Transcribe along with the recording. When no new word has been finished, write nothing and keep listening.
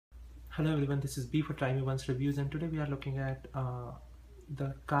Hello everyone, this is B for trymeoncereviews, and today we are looking at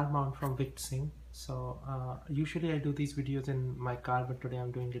the car mount from VicTsing. So usually I do these videos in my car, but today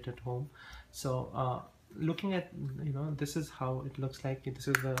I'm doing it at home. So looking at, this is how it looks like. This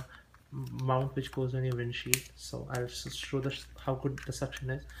is the mount which goes on your windshield. So I'll just show how good the suction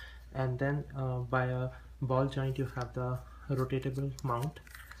is. And then by a ball joint you have the rotatable mount.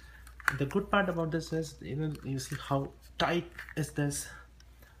 The good part about this is, you see how tight is this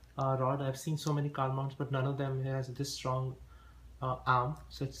rod. I've seen so many car mounts, but none of them has this strong arm.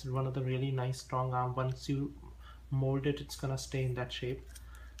 So it's one of the really nice strong arm. Once you mold it, it's gonna stay in that shape.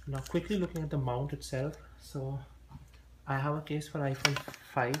 Now quickly looking at the mount itself. So I have a case for iPhone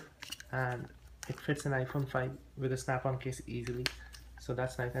 5 and it fits an iPhone 5 with a snap-on case easily. So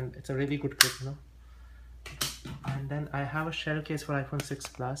that's nice, and it's a really good grip, And then I have a shell case for iPhone 6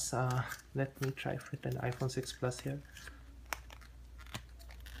 Plus. Let me try fit an iPhone 6 Plus here.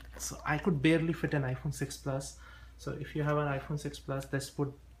 So I could barely fit an iPhone 6 Plus. So if you have an iPhone 6 Plus, this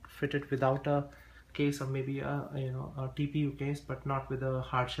would fit it without a case, or maybe a TPU case, but not with a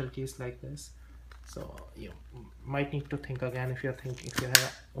hard shell case like this. So you might need to think again if you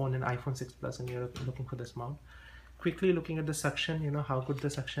own an iPhone 6 Plus and you're looking for this mount. Quickly looking at the suction, how good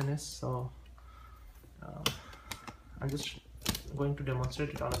the suction is. So I'm just going to demonstrate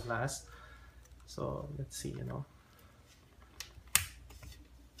it on a glass. So let's see,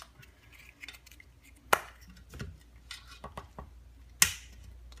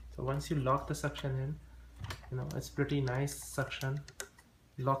 So once you lock the suction in, it's pretty nice suction,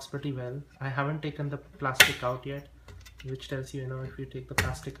 locks pretty well. I haven't taken the plastic out yet, which tells you, if you take the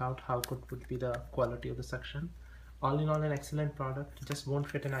plastic out, how good would be the quality of the suction. All in all, an excellent product. It just won't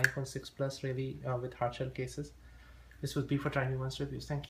fit an iPhone 6 Plus really with hard shell cases. This was B for trymeoncereviews. Thank you.